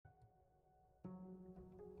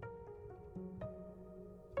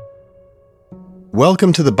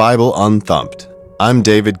Welcome to the Bible Unthumped. I'm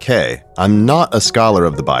David Kay. I'm not a scholar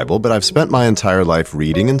of the Bible, but I've spent my entire life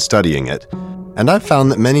reading and studying it, and I've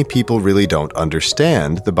found that many people really don't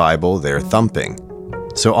understand the Bible they're thumping.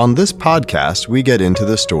 So on this podcast, we get into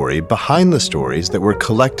the story behind the stories that were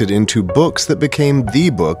collected into books that became the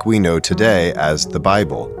book we know today as the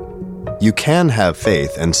Bible. You can have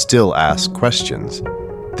faith and still ask questions.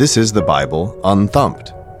 This is the Bible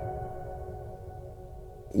Unthumped.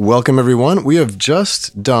 Welcome, everyone. We have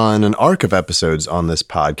just done an arc of episodes on this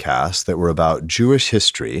podcast that were about Jewish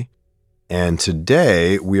history, and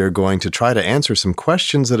today we are going to try to answer some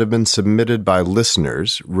questions that have been submitted by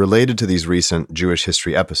listeners related to these recent Jewish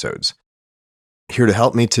history episodes. Here to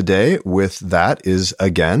help me today with that is,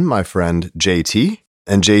 again, my friend JT.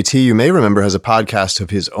 And JT, you may remember, has a podcast of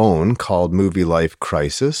his own called Movie Life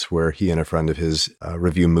Crisis, where he and a friend of his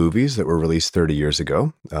review movies that were released 30 years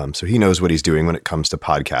ago. So he knows what he's doing when it comes to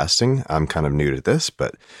podcasting. I'm kind of new to this,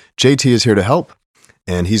 but JT is here to help,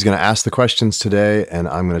 and he's going to ask the questions today, and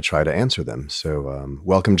I'm going to try to answer them. So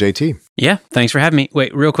welcome, JT. Yeah, thanks for having me.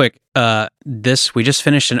 Wait, real quick. We just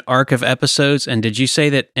finished an arc of episodes, and did you say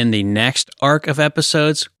that in the next arc of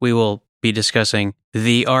episodes, we will be discussing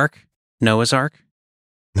the ark, Noah's Ark?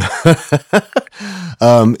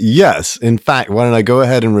 Yes. In fact, why don't I go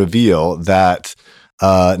ahead and reveal that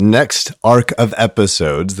next arc of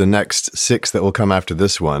episodes, the next 6 that will come after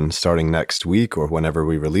this one, starting next week or whenever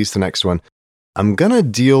we release the next one, I'm going to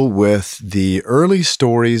deal with the early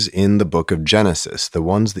stories in the book of Genesis, the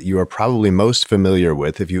ones that you are probably most familiar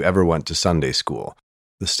with if you ever went to Sunday school,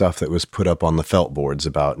 the stuff that was put up on the felt boards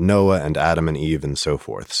about Noah and Adam and Eve and so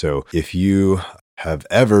forth. So if you have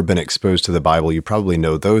ever been exposed to the Bible, you probably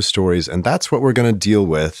know those stories, and that's what we're going to deal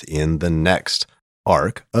with in the next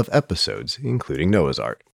arc of episodes, including Noah's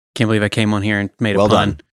Ark. Can't believe I came on here and made a pun.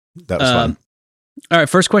 Done. That was fun. All right,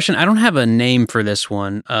 first question. I don't have a name for this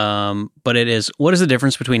one, but it is, what is the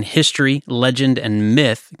difference between history, legend, and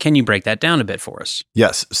myth? Can you break that down a bit for us?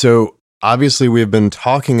 Yes. So obviously we've been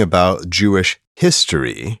talking about Jewish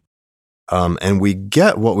history, and we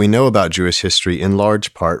get what we know about Jewish history in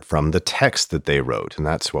large part from the text that they wrote, and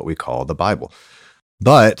that's what we call the Bible.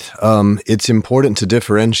 But it's important to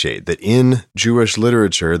differentiate that in Jewish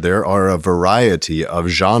literature, there are a variety of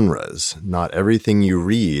genres. Not everything you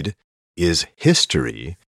read is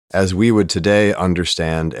history, as we would today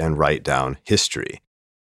understand and write down history.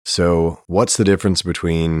 So what's the difference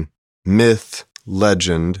between myth,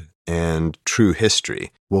 legend, and true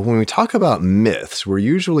history? Well, when we talk about myths, we're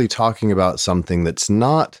usually talking about something that's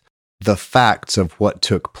not the facts of what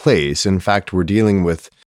took place. In fact, we're dealing with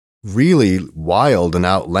really wild and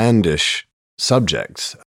outlandish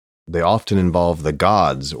subjects. They often involve the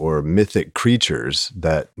gods or mythic creatures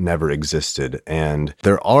that never existed. And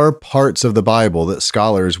there are parts of the Bible that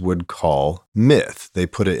scholars would call myth. They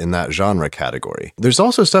put it in that genre category. There's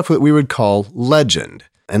also stuff that we would call legend.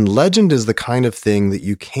 And legend is the kind of thing that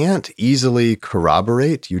you can't easily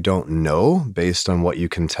corroborate. You don't know, based on what you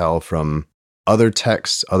can tell from other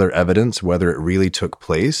texts, other evidence, whether it really took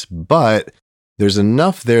place. But there's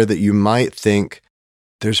enough there that you might think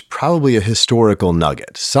there's probably a historical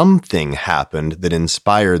nugget. Something happened that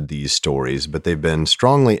inspired these stories, but they've been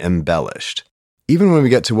strongly embellished. Even when we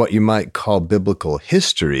get to what you might call biblical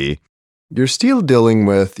history, you're still dealing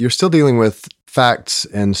with facts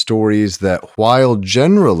and stories that, while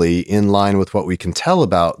generally in line with what we can tell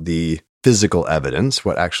about the physical evidence,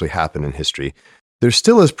 what actually happened in history, there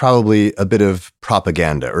still is probably a bit of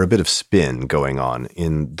propaganda or a bit of spin going on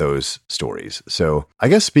in those stories. So I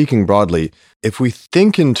guess speaking broadly, if we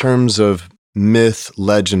think in terms of myth,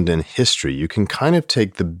 legend, and history, you can kind of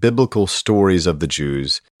take the biblical stories of the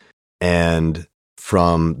Jews, and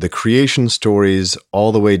from the creation stories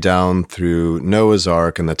all the way down through Noah's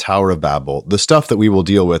Ark and the Tower of Babel, the stuff that we will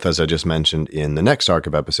deal with, as I just mentioned, in the next arc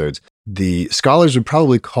of episodes, the scholars would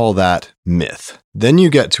probably call that myth. Then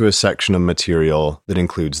you get to a section of material that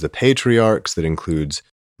includes the patriarchs, that includes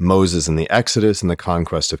Moses and the Exodus and the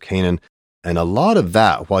conquest of Canaan. And a lot of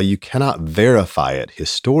that, while you cannot verify it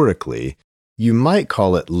historically, you might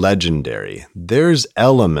call it legendary. There's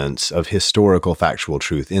elements of historical factual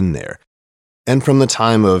truth in there. And from the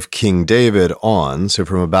time of King David on, so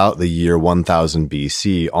from about the year 1000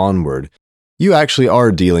 BC onward, you actually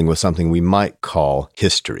are dealing with something we might call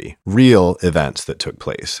history, real events that took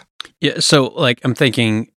place. Yeah, so I'm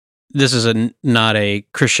thinking this is not a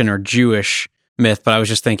Christian or Jewish myth, but I was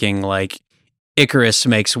just thinking Icarus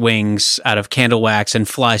makes wings out of candle wax and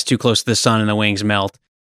flies too close to the sun and the wings melt.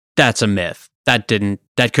 That's a myth. That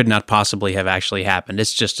could not possibly have actually happened.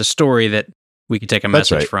 It's just a story that we could take a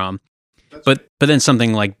message from. But then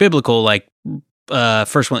something like biblical,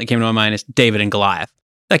 first one that came to my mind is David and Goliath.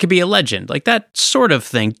 That could be a legend. Like that sort of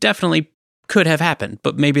thing definitely could have happened,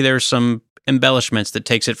 but maybe there's some embellishments that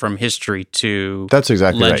takes it from history to That's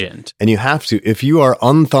exactly legend. Right. And you have to, if you are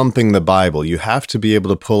unthumping the Bible, you have to be able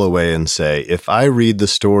to pull away and say, if I read the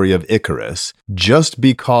story of Icarus, just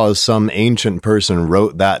because some ancient person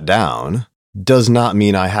wrote that down does not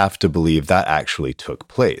mean I have to believe that actually took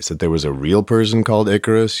place, that there was a real person called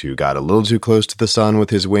Icarus who got a little too close to the sun with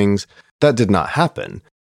his wings. That did not happen,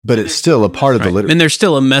 but it's still a part of the literature. And there's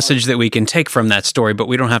still a message that we can take from that story, but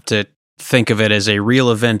we don't have to think of it as a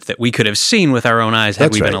real event that we could have seen with our own eyes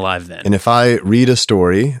had we been alive then. And if I read a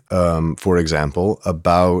story, for example,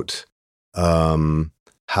 about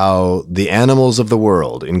how the animals of the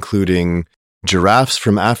world, including giraffes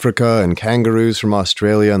from Africa and kangaroos from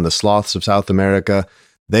Australia and the sloths of South America,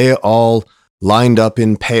 they all lined up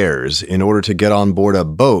in pairs in order to get on board a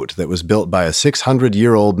boat that was built by a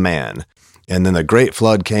 600-year-old man. And then the Great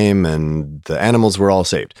Flood came and the animals were all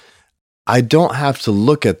saved. I don't have to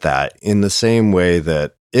look at that in the same way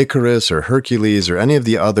that Icarus or Hercules or any of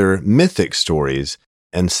the other mythic stories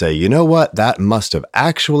and say, you know what, that must have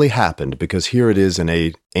actually happened because here it is in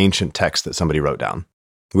an ancient text that somebody wrote down.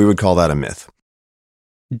 We would call that a myth.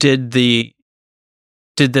 Did the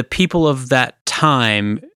people of that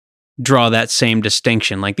time draw that same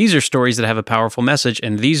distinction? Like these are stories that have a powerful message,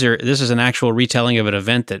 and this is an actual retelling of an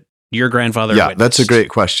event that your grandfather witnessed. That's a great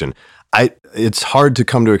question. It's hard to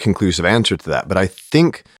come to a conclusive answer to that, but I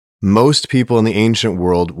think most people in the ancient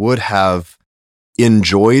world would have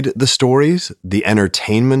enjoyed the stories. The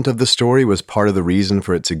entertainment of the story was part of the reason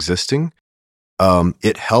for its existing.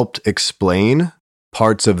 It helped explain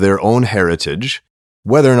parts of their own heritage.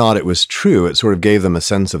 Whether or not it was true, it sort of gave them a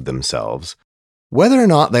sense of themselves. Whether or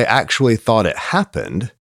not they actually thought it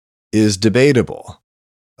happened is debatable.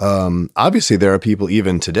 Obviously, there are people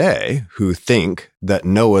even today who think that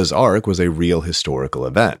Noah's Ark was a real historical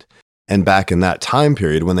event. And back in that time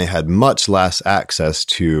period, when they had much less access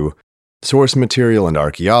to source material and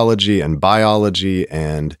archaeology and biology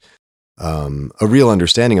and a real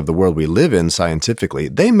understanding of the world we live in scientifically,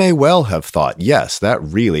 they may well have thought, yes, that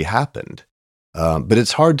really happened. But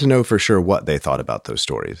it's hard to know for sure what they thought about those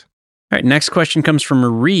stories. All right, next question comes from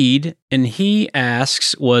Reed, and he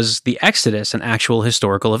asks, was the Exodus an actual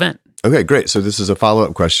historical event? Okay, great. So this is a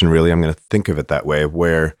follow-up question, really. I'm going to think of it that way,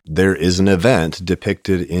 where there is an event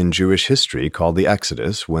depicted in Jewish history called the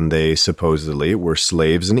Exodus, when they supposedly were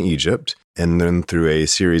slaves in Egypt, and then through a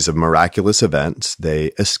series of miraculous events, they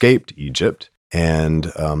escaped Egypt,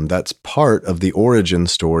 and that's part of the origin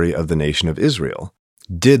story of the nation of Israel.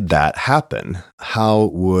 Did that happen? How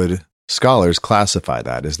would scholars classify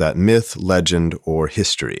that? Is that myth, legend, or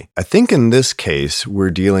history? I think in this case,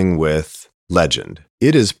 we're dealing with legend.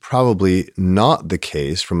 It is probably not the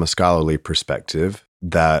case from a scholarly perspective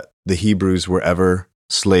that the Hebrews were ever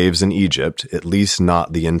slaves in Egypt, at least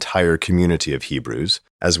not the entire community of Hebrews.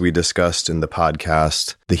 As we discussed in the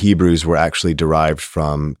podcast, the Hebrews were actually derived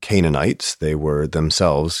from Canaanites. They were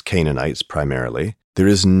themselves Canaanites primarily. There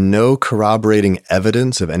is no corroborating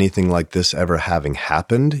evidence of anything like this ever having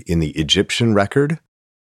happened in the Egyptian record,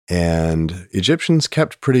 and Egyptians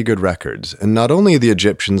kept pretty good records. And not only the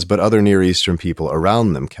Egyptians, but other Near Eastern people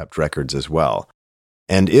around them kept records as well.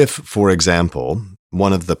 And if, for example,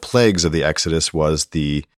 one of the plagues of the Exodus was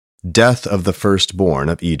the death of the firstborn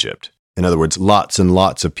of Egypt, in other words, lots and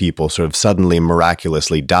lots of people sort of suddenly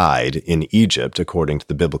miraculously died in Egypt, according to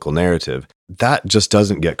the biblical narrative, that just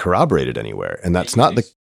doesn't get corroborated anywhere. And that's not the...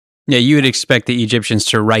 Yeah, you would expect the Egyptians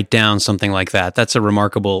to write down something like that. That's a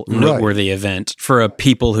remarkable, noteworthy event for a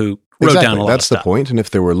people who wrote down a lot of stuff. That's the point. And if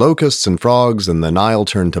there were locusts and frogs and the Nile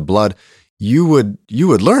turned to blood, you would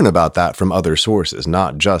learn about that from other sources,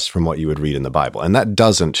 not just from what you would read in the Bible. And that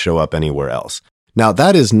doesn't show up anywhere else. Now,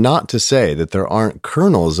 that is not to say that there aren't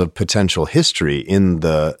kernels of potential history in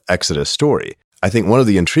the Exodus story. I think one of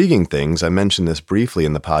the intriguing things, I mentioned this briefly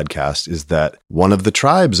in the podcast, is that one of the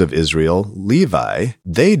tribes of Israel, Levi,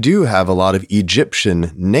 they do have a lot of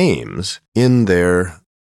Egyptian names in their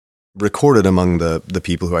recorded among the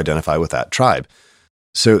people who identify with that tribe.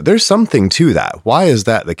 So there's something to that. Why is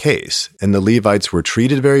that the case? And the Levites were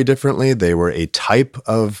treated very differently. They were a type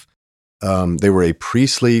of, they were a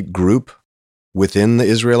priestly group within the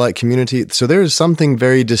Israelite community. So there is something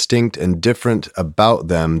very distinct and different about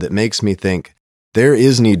them that makes me think there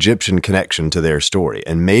is an Egyptian connection to their story,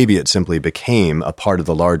 and maybe it simply became a part of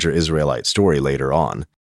the larger Israelite story later on.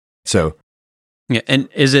 So, yeah, and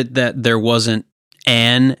is it that there wasn't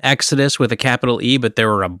an Exodus with a capital E, but there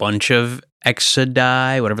were a bunch of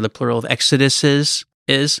Exodi, whatever the plural of Exodus is?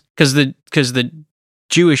 Because the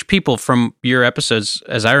Jewish people from your episodes,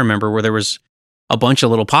 as I remember, where there was a bunch of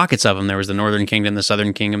little pockets of them. There was the Northern Kingdom, the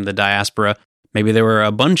Southern Kingdom, the diaspora. Maybe there were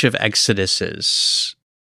a bunch of exoduses.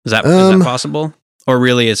 Is that possible? Or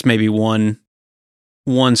really it's maybe one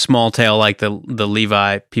small tale like the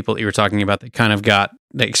Levi people that you were talking about that kind of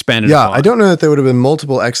they expanded. Yeah, I don't know that there would have been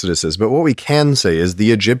multiple exoduses, but what we can say is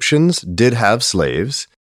the Egyptians did have slaves.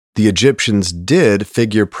 The Egyptians did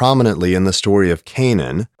figure prominently in the story of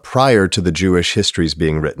Canaan prior to the Jewish histories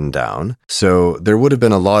being written down. So there would have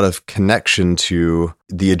been a lot of connection to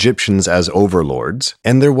the Egyptians as overlords.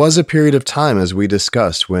 And there was a period of time, as we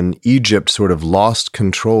discussed, when Egypt sort of lost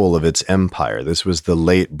control of its empire. This was the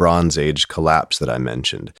late Bronze Age collapse that I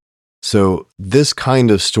mentioned. So this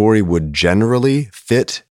kind of story would generally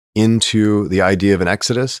fit into the idea of an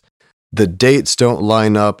exodus. The dates don't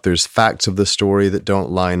line up. There's facts of the story that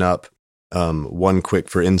don't line up. One quick,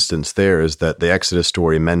 for instance, there is that the Exodus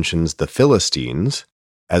story mentions the Philistines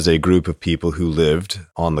as a group of people who lived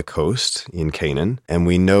on the coast in Canaan. And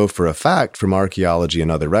we know for a fact from archaeology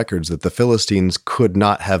and other records that the Philistines could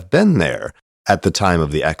not have been there at the time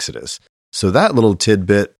of the Exodus. So that little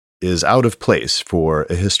tidbit is out of place for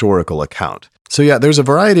a historical account. So yeah, there's a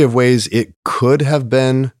variety of ways it could have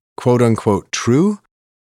been quote unquote true.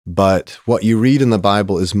 But what you read in the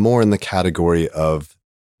Bible is more in the category of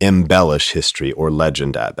embellish history or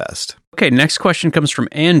legend at best. Okay, next question comes from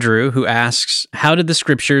Andrew, who asks, how did the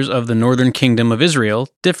scriptures of the northern kingdom of Israel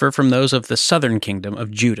differ from those of the southern kingdom of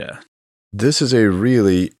Judah? This is a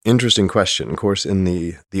really interesting question. Of course, in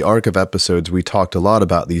the arc of episodes, we talked a lot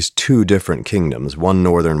about these two different kingdoms, one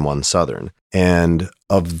northern, one southern. And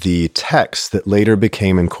of the texts that later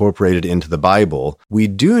became incorporated into the Bible, we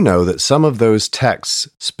do know that some of those texts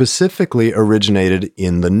specifically originated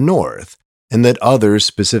in the north, and that others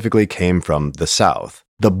specifically came from the south.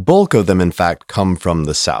 The bulk of them, in fact, come from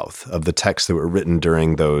the south, of the texts that were written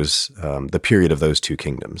during the period of those two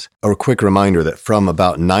kingdoms. A quick reminder that from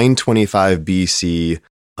about 925 BC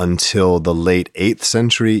until the late 8th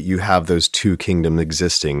century, you have those two kingdoms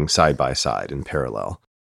existing side by side in parallel.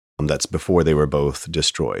 That's before they were both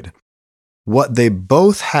destroyed. What they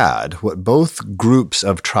both had, what both groups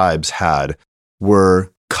of tribes had,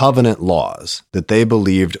 were covenant laws that they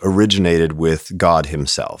believed originated with God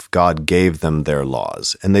himself. God gave them their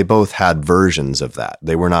laws, and they both had versions of that.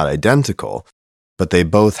 They were not identical, but they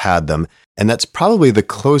both had them, and that's probably the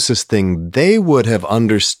closest thing they would have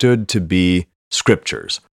understood to be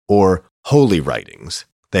scriptures or holy writings.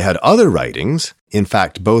 They had other writings. In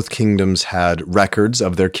fact, both kingdoms had records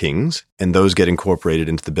of their kings, and those get incorporated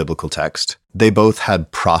into the biblical text. They both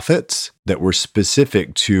had prophets that were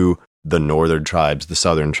specific to the northern tribes, the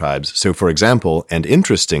southern tribes. So, for example, and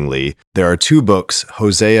interestingly, there are two books,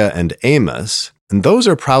 Hosea and Amos, and those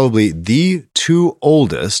are probably the two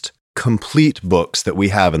oldest complete books that we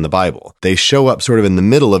have in the Bible. They show up sort of in the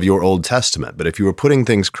middle of your Old Testament, but if you were putting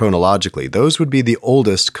things chronologically, those would be the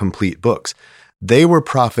oldest complete books. They were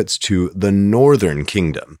prophets to the northern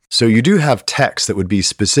kingdom. So you do have texts that would be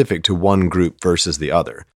specific to one group versus the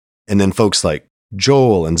other. And then folks like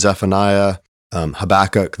Joel and Zephaniah,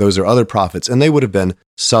 Habakkuk, those are other prophets, and they would have been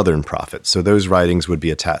southern prophets. So those writings would be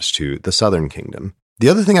attached to the southern kingdom. The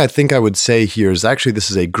other thing I think I would say here is actually this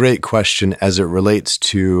is a great question as it relates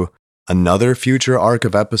to another future arc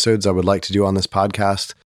of episodes I would like to do on this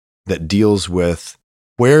podcast that deals with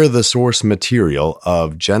where the source material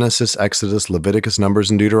of Genesis, Exodus, Leviticus,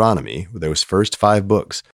 Numbers, and Deuteronomy, those first 5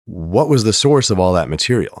 books, what was the source of all that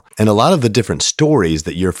material? And a lot of the different stories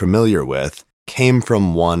that you're familiar with came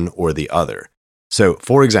from one or the other. So,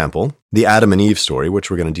 for example, the Adam and Eve story,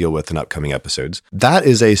 which we're going to deal with in upcoming episodes, that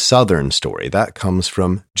is a southern story. That comes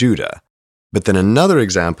from Judah. But then another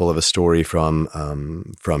example of a story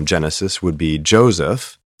from Genesis would be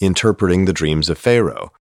Joseph interpreting the dreams of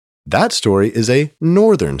Pharaoh. That story is a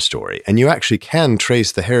northern story, and you actually can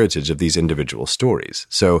trace the heritage of these individual stories.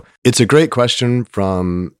 So it's a great question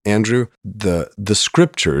from Andrew. The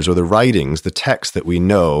scriptures or the writings, the texts that we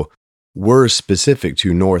know were specific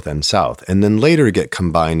to North and South, and then later get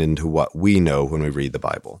combined into what we know when we read the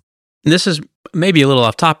Bible. This is maybe a little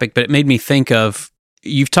off topic, but it made me think of,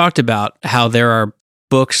 you've talked about how there are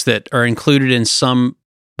books that are included in some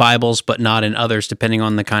Bibles, but not in others, depending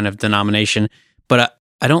on the kind of denomination. But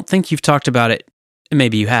I don't think you've talked about it.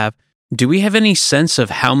 Maybe you have. Do we have any sense of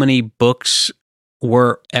how many books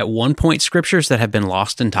were at one point scriptures that have been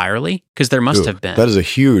lost entirely? Because there must have been. That is a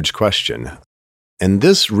huge question. And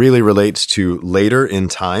this really relates to later in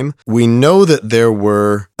time. We know that there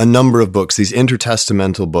were a number of books, these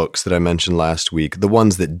intertestamental books that I mentioned last week, the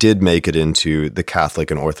ones that did make it into the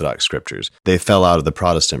Catholic and Orthodox scriptures. They fell out of the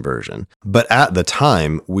Protestant version. But at the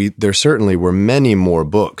time, there certainly were many more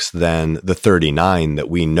books than the 39 that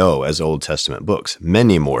we know as Old Testament books,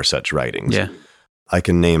 many more such writings. Yeah. I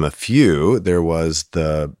can name a few. There was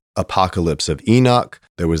the Apocalypse of Enoch.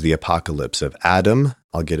 There was the Apocalypse of Adam.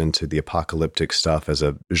 I'll get into the apocalyptic stuff as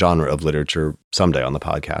a genre of literature someday on the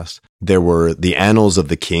podcast. There were the Annals of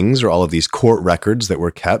the Kings, or all of these court records that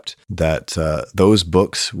were kept, that those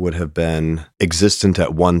books would have been existent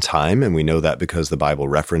at one time, and we know that because the Bible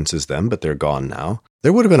references them, but they're gone now.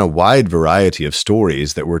 There would have been a wide variety of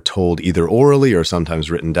stories that were told either orally or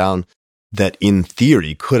sometimes written down that in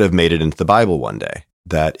theory could have made it into the Bible one day,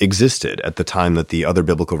 that existed at the time that the other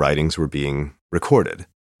biblical writings were being recorded.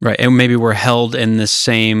 Right, and maybe we're held in the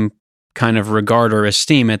same kind of regard or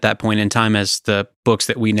esteem at that point in time as the books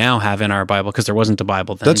that we now have in our Bible, because there wasn't a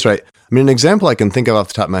Bible then. That's right. I mean, an example I can think of off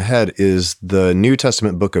the top of my head is the New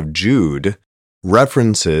Testament book of Jude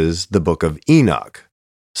references the book of Enoch.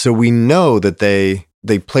 So we know that they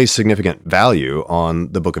place significant value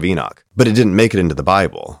on the book of Enoch, but it didn't make it into the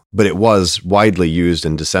Bible, but it was widely used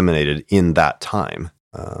and disseminated in that time.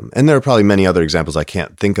 And there are probably many other examples I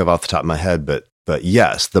can't think of off the top of my head, but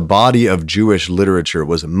yes, the body of Jewish literature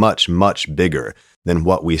was much, much bigger than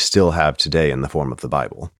what we still have today in the form of the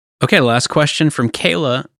Bible. Okay, last question from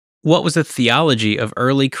Kayla. What was the theology of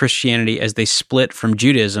early Christianity as they split from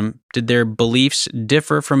Judaism? Did their beliefs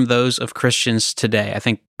differ from those of Christians today? I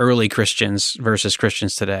think early Christians versus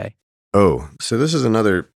Christians today. Oh, so this is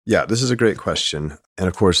a great question. And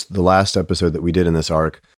of course, the last episode that we did in this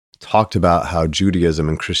arc talked about how Judaism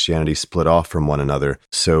and Christianity split off from one another.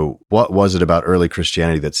 So what was it about early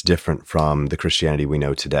Christianity that's different from the Christianity we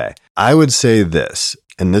know today? I would say this,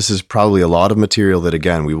 and this is probably a lot of material that,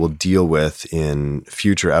 again, we will deal with in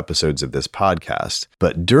future episodes of this podcast.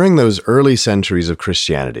 But during those early centuries of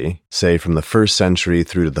Christianity, say from the 1st century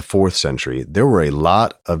through to the 4th century, there were a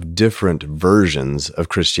lot of different versions of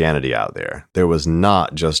Christianity out there. There was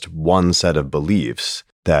not just one set of beliefs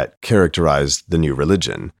that characterized the new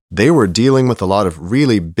religion. They were dealing with a lot of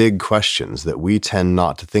really big questions that we tend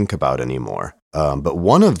not to think about anymore. But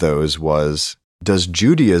one of those was, does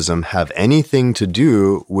Judaism have anything to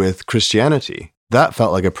do with Christianity? That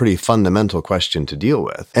felt like a pretty fundamental question to deal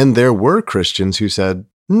with. And there were Christians who said,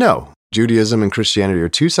 no, Judaism and Christianity are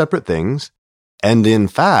two separate things. And in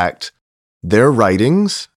fact, their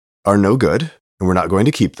writings are no good, and we're not going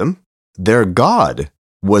to keep them. Their God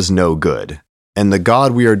was no good. And the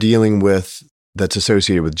God we are dealing with that's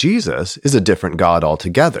associated with Jesus is a different God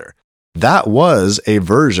altogether. That was a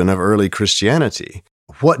version of early Christianity.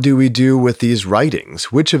 What do we do with these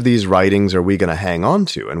writings? Which of these writings are we going to hang on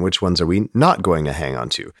to, and which ones are we not going to hang on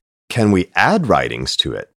to? Can we add writings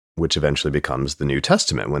to it, which eventually becomes the New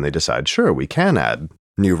Testament when they decide, sure, we can add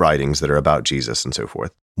new writings that are about Jesus and so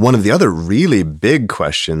forth. One of the other really big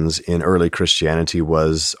questions in early Christianity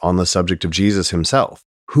was on the subject of Jesus himself.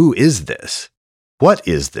 Who is this? What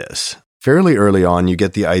is this? Fairly early on, you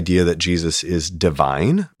get the idea that Jesus is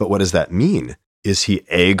divine, but what does that mean? Is he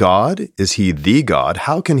a God? Is he the God?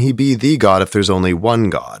 How can he be the God if there's only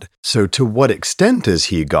one God? So to what extent is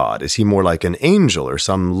he God? Is he more like an angel or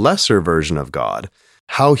some lesser version of God?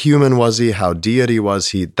 How human was he? How deity was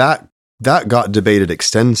he? That got debated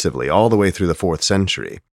extensively all the way through the 4th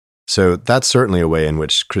century. So that's certainly a way in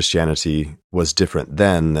which Christianity was different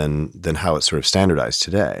then than how it's sort of standardized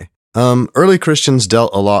today. Early Christians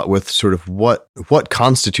dealt a lot with sort of what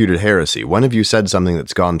constituted heresy. When have you said something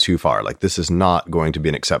that's gone too far? Like, this is not going to be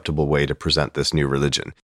an acceptable way to present this new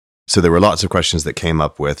religion. So there were lots of questions that came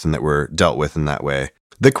up with and that were dealt with in that way.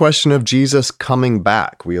 The question of Jesus coming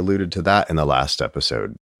back, we alluded to that in the last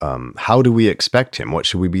episode. How do we expect him? What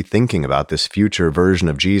should we be thinking about this future version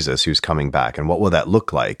of Jesus who's coming back? And what will that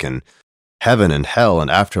look like? And heaven and hell and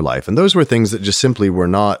afterlife. And those were things that just simply were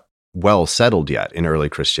not well settled yet in early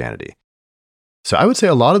Christianity. So I would say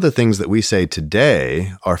a lot of the things that we say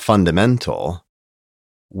today are fundamental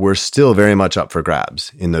were still very much up for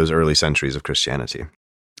grabs in those early centuries of Christianity.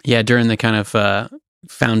 Yeah, during the kind of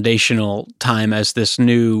foundational time as this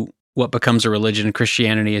new, what becomes a religion,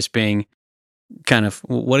 Christianity is being kind of,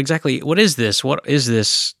 what is this? What is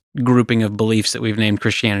this grouping of beliefs that we've named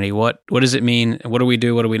Christianity? What does it mean? What do we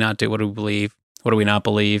do? What do we not do? What do we believe? What do we not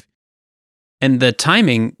believe? And the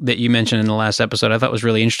timing that you mentioned in the last episode, I thought was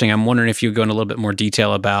really interesting. I'm wondering if you would go into a little bit more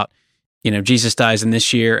detail about, Jesus dies in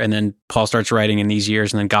this year, and then Paul starts writing in these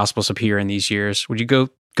years, and then Gospels appear in these years. Would you go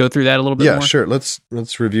through that a little bit more? Yeah, sure.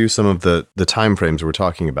 Let's review some of the time frames we're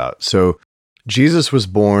talking about. So Jesus was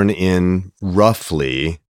born in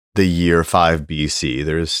roughly the year 5 BC.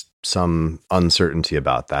 There's some uncertainty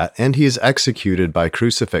about that. And he is executed by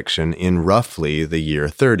crucifixion in roughly the year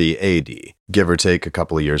 30 AD, give or take a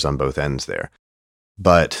couple of years on both ends there.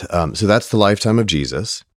 But so that's the lifetime of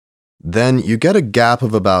Jesus. Then you get a gap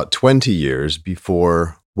of about 20 years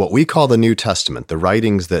before what we call the New Testament, the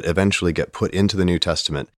writings that eventually get put into the New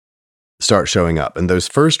Testament, start showing up. And those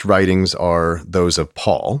first writings are those of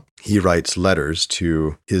Paul. He writes letters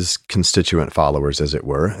to his constituent followers, as it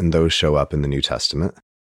were, and those show up in the New Testament.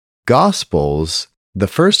 Gospels, the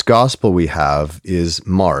first gospel we have is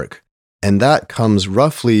Mark, and that comes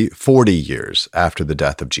roughly 40 years after the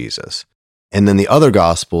death of Jesus. And then the other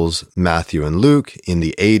gospels, Matthew and Luke, in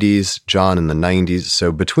the 80s, John in the 90s.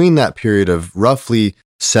 So between that period of roughly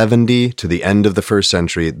 70 to the end of the first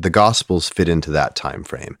century, the gospels fit into that time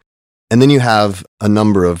frame. And then you have a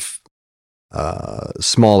number of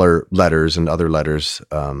smaller letters and other letters,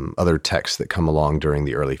 other texts that come along during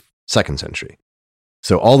the early second century.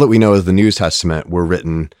 So all that we know is the New Testament were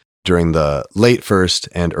written during the late first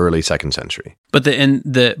and early second century. But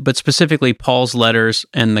but specifically Paul's letters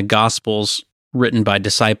and the Gospels written by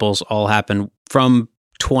disciples all happen from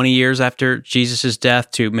 20 years after Jesus'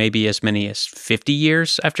 death to maybe as many as 50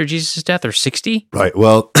 years after Jesus' death, or 60? Right.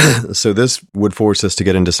 Well, so this would force us to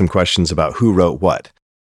get into some questions about who wrote what.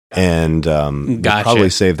 And we'll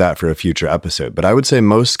probably save that for a future episode. But I would say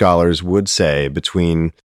most scholars would say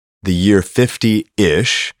between the year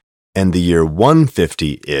 50-ish and the year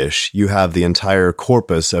 150-ish, you have the entire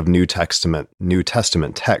corpus of New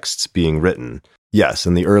Testament texts being written. Yes,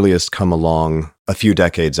 and the earliest come along a few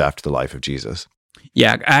decades after the life of Jesus.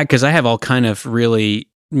 Yeah, because I have all kind of really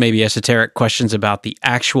maybe esoteric questions about the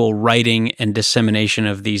actual writing and dissemination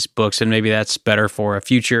of these books, and maybe that's better for a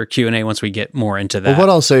future Q&A once we get more into that. Well, what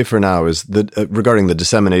I'll say for now is that regarding the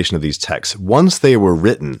dissemination of these texts, once they were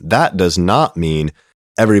written, that does not mean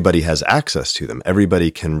everybody has access to them.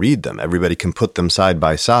 Everybody can read them. Everybody can put them side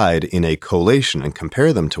by side in a collation and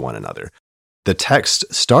compare them to one another. The texts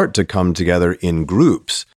start to come together in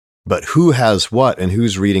groups, but who has what and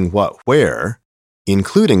who's reading what where,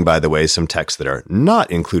 including, by the way, some texts that are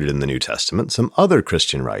not included in the New Testament, some other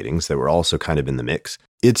Christian writings that were also kind of in the mix.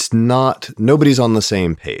 Nobody's on the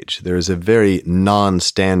same page. There is a very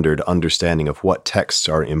non-standard understanding of what texts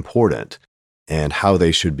are important and how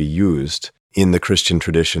they should be used in the Christian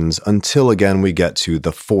traditions until, again, we get to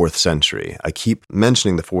the 4th century. I keep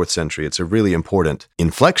mentioning the 4th century. It's a really important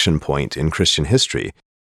inflection point in Christian history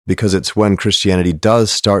because it's when Christianity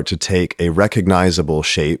does start to take a recognizable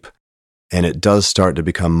shape and it does start to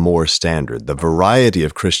become more standard. The variety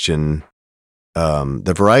of Christian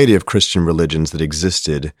religions that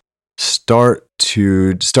existed starts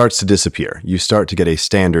to disappear. You start to get a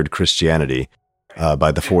standard Christianity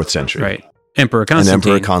by the 4th century. Right. Emperor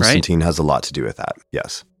Constantine, right? Has a lot to do with that.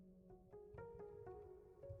 Yes.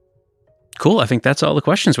 Cool. I think that's all the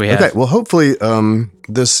questions we have. Okay. Well, hopefully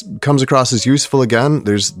this comes across as useful again.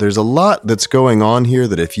 There's a lot that's going on here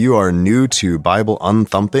that if you are new to Bible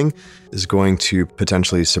unthumping is going to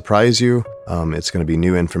potentially surprise you. It's going to be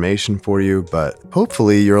new information for you, but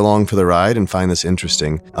hopefully you're along for the ride and find this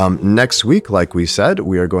interesting. Next week, like we said,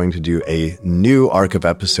 we are going to do a new arc of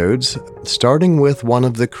episodes, starting with one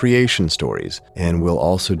of the creation stories. And we'll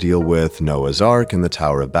also deal with Noah's Ark and the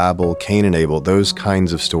Tower of Babel, Cain and Abel, those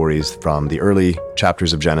kinds of stories from the early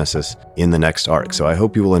chapters of Genesis in the next arc. So I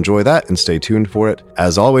hope you will enjoy that and stay tuned for it.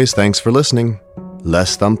 As always, thanks for listening.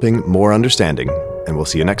 Less thumping, more understanding, and we'll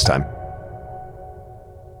see you next time.